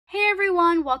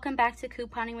everyone, welcome back to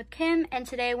Couponing with Kim, and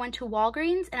today I went to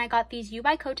Walgreens and I got these U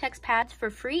by Kotex pads for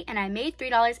free and I made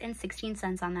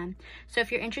 $3.16 on them. So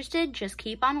if you're interested, just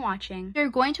keep on watching. You're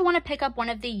going to want to pick up one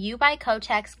of the U by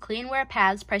Kotex cleanwear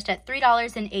pads priced at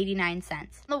 $3.89. On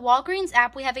the Walgreens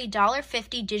app, we have a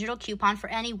 $1.50 digital coupon for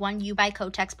any one U by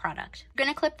Kotex product. You're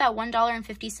going to clip that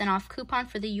 $1.50 off coupon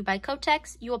for the U by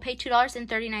Kotex. You will pay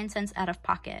 $2.39 out of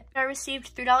pocket. I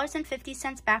received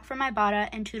 $3.50 back from Ibotta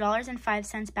and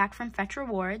 $2.05 back from Fetch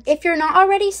Rewards. If you're not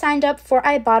already signed up for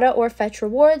Ibotta or Fetch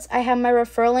Rewards, I have my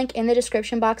referral link in the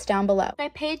description box down below. I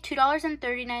paid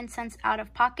 $2.39 out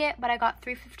of pocket, but I got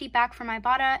 $3.50 back from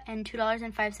Ibotta and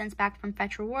 $2.05 back from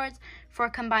Fetch Rewards for a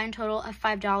combined total of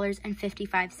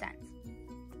 $5.55.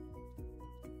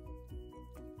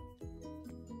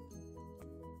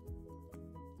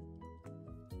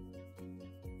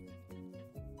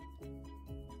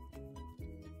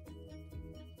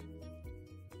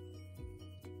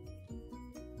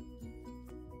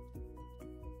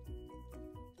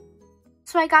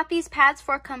 So I got these pads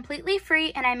for completely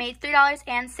free and I made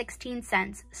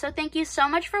 $3.16. So thank you so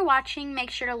much for watching.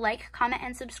 Make sure to like, comment,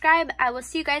 and subscribe. I will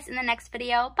see you guys in the next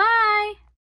video. Bye!